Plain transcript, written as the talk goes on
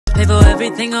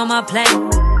everything on my plate.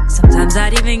 Sometimes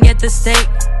I'd even get the steak,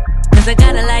 cause I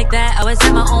got it like that. Always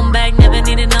have my own bag, never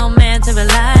needed no man to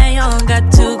rely on.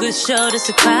 Got two good shoulders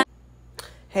to cry.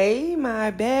 Hey,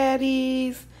 my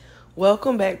baddies.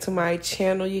 Welcome back to my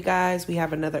channel, you guys. We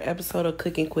have another episode of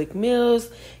Cooking Quick Meals,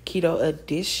 Keto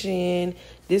Edition.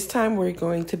 This time we're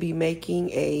going to be making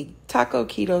a taco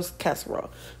keto casserole.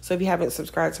 So if you haven't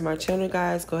subscribed to my channel,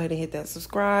 guys, go ahead and hit that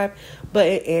subscribe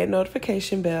button and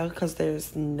notification bell, because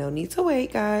there's no need to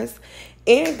wait, guys.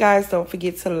 And guys, don't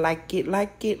forget to like it.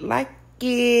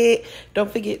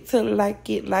 Don't forget to like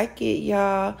it,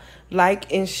 y'all.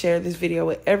 Like and share this video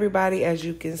with everybody. As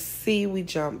you can see, we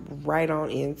jump right on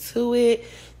into it.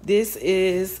 This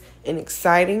is an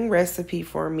exciting recipe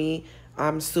for me.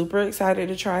 I'm super excited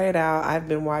to try it out. I've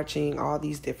been watching all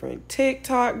these different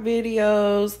TikTok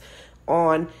videos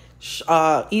on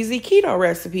easy keto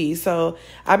recipes. So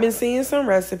I've been seeing some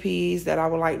recipes that I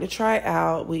would like to try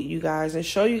out with you guys and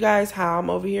show you guys how I'm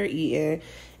over here eating,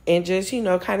 and just, you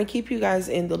know, kind of keep you guys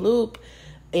in the loop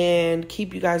and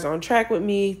keep you guys on track with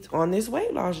me on this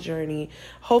weight loss journey.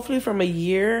 Hopefully from a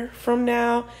year from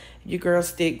now, you girls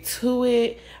stick to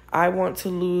it. I want to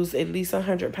lose at least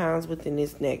 100 pounds within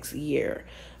this next year.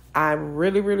 I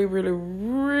really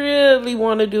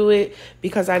want to do it,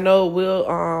 because I know it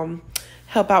will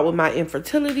help out with my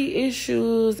infertility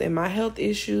issues and my health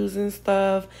issues and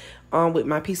stuff. With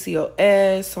my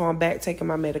PCOS, so I'm back taking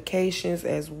my medications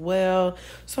as well.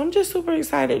 So I'm just super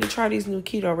excited to try these new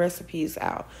keto recipes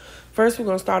out. First, we're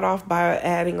going to start off by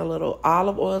adding a little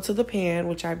olive oil to the pan,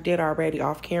 which I did already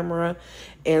off camera,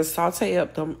 and saute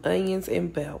up them onions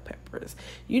and bell peppers.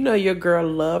 You know your girl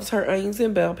loves her onions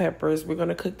and bell peppers. We're going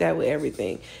to cook that with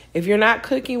everything. If you're not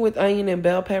cooking with onion and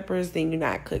bell peppers, then you're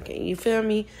not cooking. You feel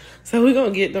me? So we're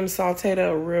going to get them sauteed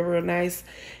up real nice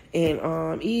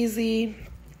and easy.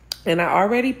 And I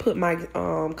already put my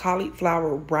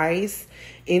cauliflower rice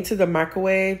into the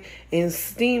microwave and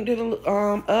steamed it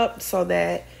up so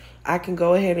that I can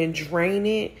go ahead and drain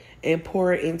it and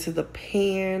pour it into the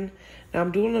pan. Now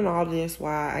I'm doing all this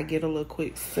while I get a little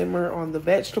quick simmer on the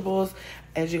vegetables.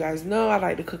 As you guys know, I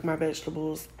like to cook my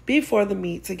vegetables before the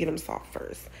meat to get them soft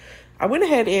first. I went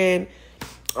ahead and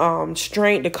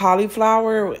strained the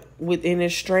cauliflower within a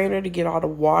strainer to get all the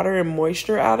water and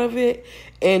moisture out of it,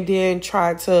 and then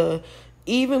try to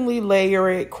evenly layer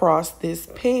it across this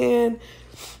pan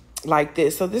like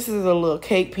this. So this is a little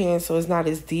cake pan, so it's not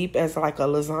as deep as like a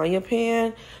lasagna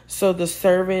pan. So the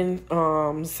serving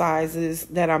sizes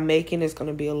that I'm making is going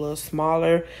to be a little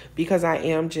smaller, because I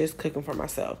am just cooking for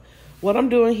myself. What I'm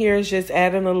doing here is just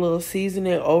adding a little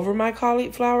seasoning over my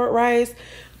cauliflower rice.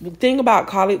 The thing about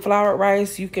cauliflower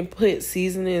rice, you can put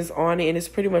seasonings on it, and it's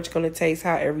pretty much going to taste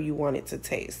however you want it to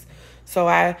taste.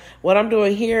 So what I'm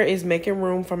doing here is making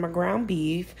room for my ground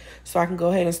beef, so I can go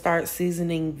ahead and start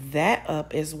seasoning that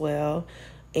up as well.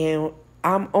 And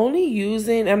I'm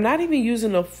not even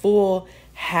using a full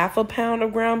half a pound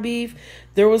of ground beef.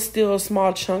 There was still a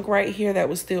small chunk right here that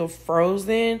was still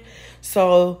frozen.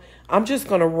 So I'm just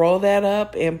going to roll that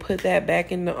up and put that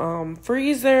back in the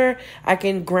freezer. I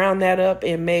can ground that up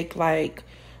and make like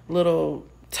little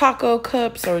taco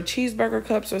cups or cheeseburger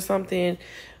cups or something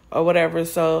or whatever.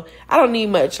 So I don't need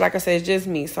much. Like I said, it's just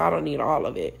me, so I don't need all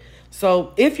of it.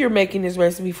 So if you're making this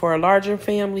recipe for a larger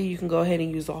family, you can go ahead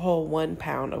and use a whole 1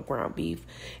 pound of ground beef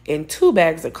and 2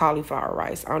 bags of cauliflower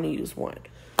rice. I only use 1.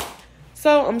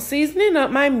 So I'm seasoning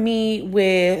up my meat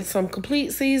with some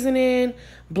complete seasoning,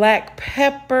 black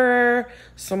pepper,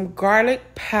 some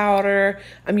garlic powder.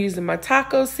 I'm using my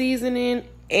taco seasoning,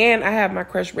 and I have my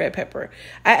crushed red pepper.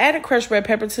 I added crushed red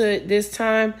pepper to it this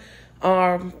time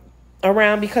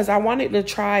around because I wanted to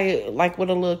try it like with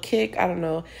a little kick. I don't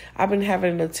know. I've been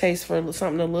having a taste for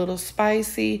something a little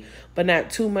spicy, but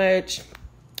not too much.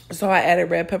 So I added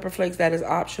red pepper flakes. That is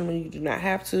optional. You do not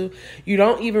have to. You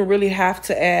don't even really have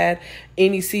to add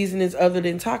any seasonings other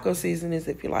than taco seasonings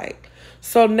if you like.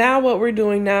 So now what we're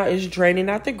doing now is draining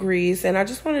out the grease. And I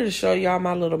just wanted to show y'all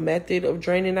my little method of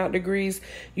draining out the grease.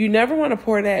 You never want to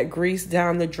pour that grease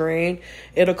down the drain.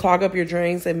 It'll clog up your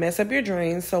drains and mess up your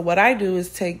drains. So what I do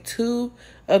is take 2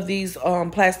 of these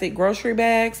plastic grocery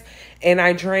bags, and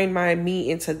I drain my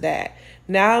meat into that.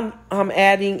 Now I'm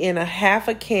adding in a half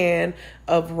a can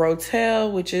of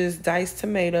Rotel, which is diced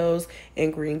tomatoes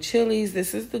and green chilies.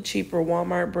 This is the cheaper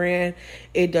Walmart brand.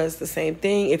 It does the same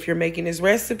thing. If you're making this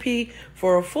recipe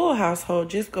for a full household,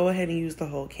 just go ahead and use the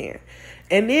whole can.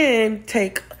 And then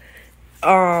take,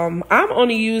 I'm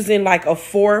only using like a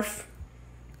 1/4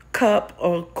 cup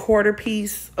or 1/4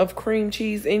 piece of cream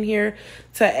cheese in here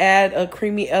to add a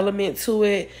creamy element to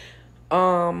it.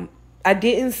 I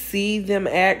didn't see them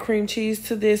add cream cheese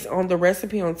to this on the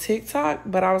recipe on TikTok,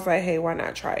 but I was like, hey, why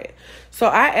not try it? So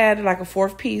I added like a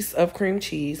 4th piece of cream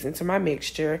cheese into my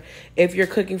mixture. If you're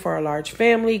cooking for a large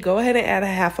family, go ahead and add a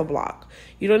 1/2 block.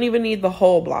 You don't even need the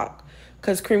whole block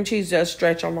because cream cheese does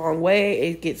stretch a long way.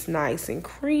 It gets nice and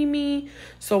creamy.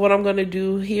 So what I'm going to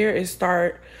do here is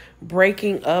start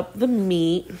breaking up the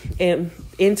meat and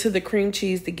into the cream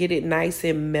cheese to get it nice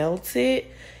and melted.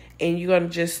 And you're going to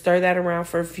just stir that around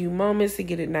for a few moments to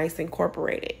get it nice and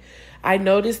incorporated. I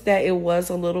noticed that it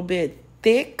was a little bit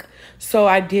thick, so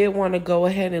I did want to go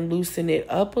ahead and loosen it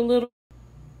up a little.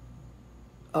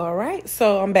 All right,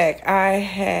 so I'm back. I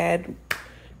had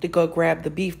to go grab the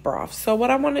beef broth. So what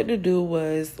I wanted to do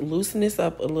was loosen this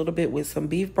up a little bit with some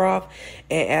beef broth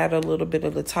and add a little bit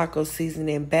of the taco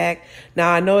seasoning back.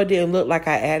 Now, I know it didn't look like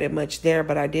I added much there,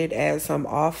 but I did add some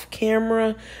off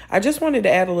camera. I just wanted to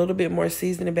add a little bit more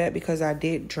seasoning back because I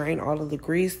did drain all of the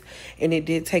grease and it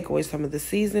did take away some of the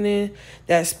seasoning.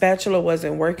 That spatula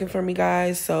wasn't working for me,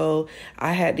 guys, so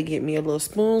I had to get me a little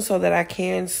spoon so that I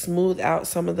can smooth out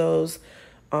some of those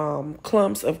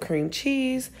clumps of cream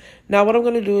cheese. Now what I'm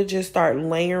going to do is just start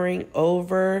layering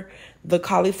over the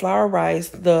cauliflower rice,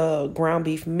 the ground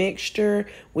beef mixture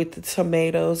with the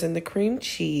tomatoes and the cream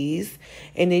cheese.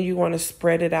 And then you want to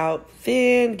spread it out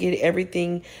thin, get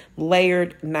everything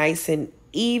layered nice and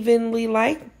evenly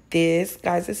like this.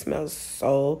 Guys, it smells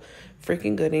so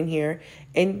freaking good in here.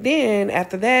 And then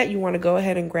after that, you want to go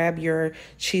ahead and grab your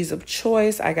cheese of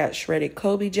choice. I got shredded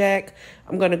Kobe Jack.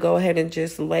 I'm going to go ahead and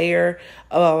just layer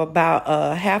about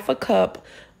 1/2 cup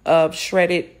of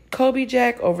shredded Kobe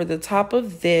Jack over the top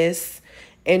of this.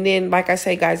 And then, like I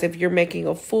say, guys, if you're making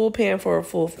a full pan for a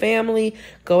full family,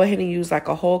 go ahead and use like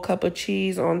a whole cup of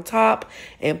cheese on top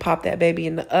and pop that baby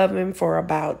in the oven for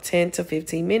about 10 to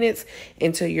 15 minutes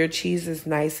until your cheese is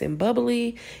nice and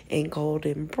bubbly and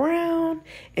golden brown.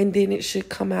 And then it should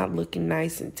come out looking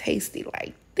nice and tasty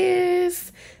like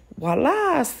this.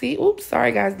 Voila. See, oops,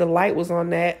 sorry, guys. The light was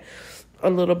on that a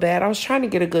little bad. I was trying to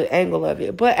get a good angle of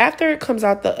it. But after it comes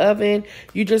out the oven,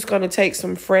 you're just going to take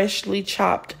some freshly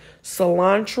chopped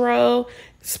cilantro,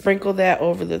 sprinkle that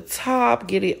over the top,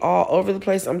 get it all over the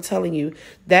place. I'm telling you,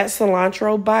 that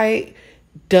cilantro bite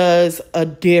does a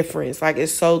difference. Like,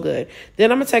 it's so good.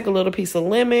 Then I'm gonna take a little piece of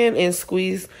lemon and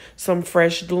squeeze some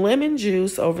fresh lemon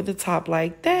juice over the top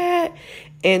like that.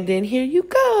 And then here you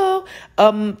go.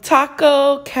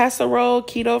 Taco casserole,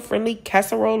 keto friendly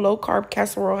casserole, low carb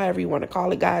casserole, however you want to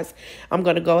call it, guys. I'm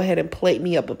gonna go ahead and plate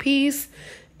me up a piece.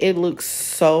 It looks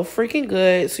so freaking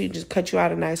good. So you just cut you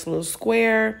out a nice little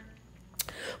square.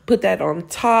 Put that on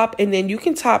top. And then you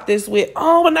can top this with,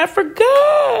 oh, and I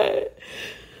forgot.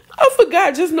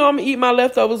 Just know I'm going to eat my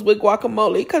leftovers with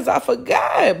guacamole because I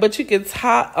forgot. But you can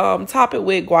top it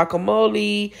with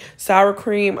guacamole, sour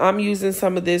cream. I'm using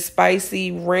some of this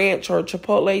spicy ranch or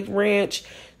chipotle ranch.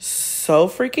 So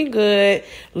freaking good.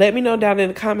 Let me know down in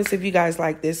the comments if you guys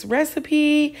like this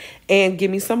recipe and give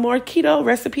me some more keto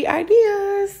recipe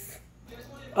ideas.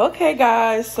 Okay,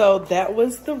 guys, so that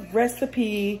was the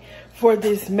recipe for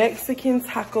this Mexican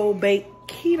taco bake,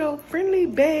 keto friendly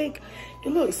bake. It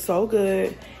looks so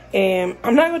good. And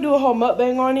I'm not gonna do a whole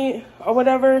mukbang on it or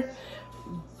whatever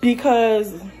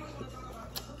because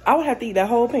I would have to eat that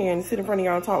whole pan and sit in front of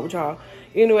y'all and talk with y'all.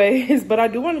 Anyways, but I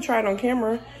do want to try it on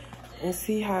camera and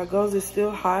see how it goes. It's still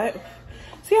hot.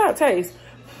 See how it tastes.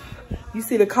 You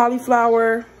see the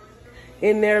cauliflower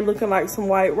in there looking like some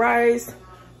white rice.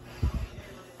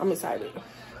 I'm excited.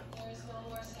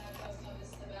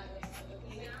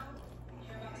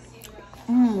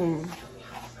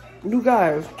 You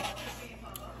guys,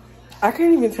 I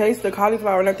can't even taste the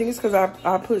cauliflower, and I think it's because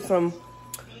I put some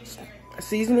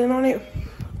seasoning on it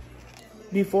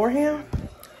beforehand.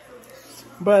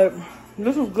 But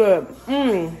this is good.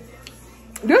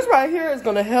 This right here is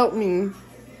gonna help me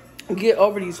get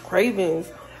over these cravings.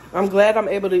 I'm glad I'm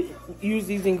able to use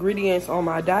these ingredients on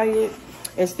my diet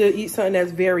and still eat something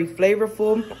that's very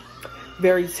flavorful,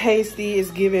 very tasty.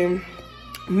 It's giving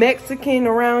Mexican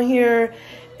around here.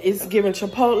 It's giving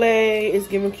Chipotle. It's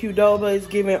giving Qdoba. It's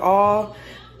giving all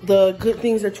the good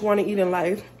things that you want to eat in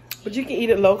life. But you can eat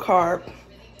it low carb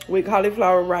with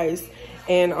cauliflower rice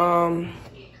and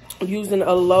using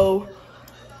a low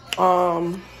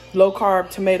carb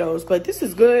tomatoes. But this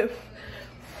is good.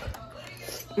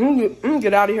 I'm gonna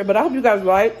get out of here. But I hope you guys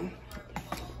like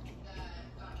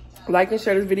and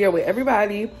share this video with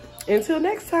everybody. Until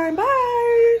next time,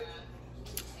 bye.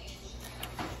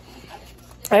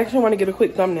 I actually want to get a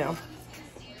quick thumbnail.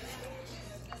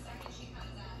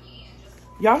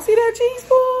 Y'all see that cheese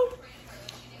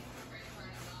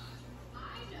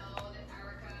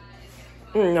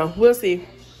pool? No, we'll see.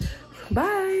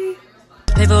 Bye.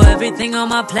 Pay for everything on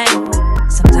my plate.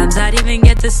 Sometimes I'd even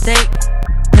get the steak.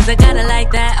 Cause I got it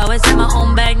like that. Always have my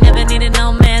own bag. Never needed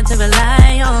no man to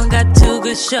rely on. Got two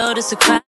good shoulders to cry.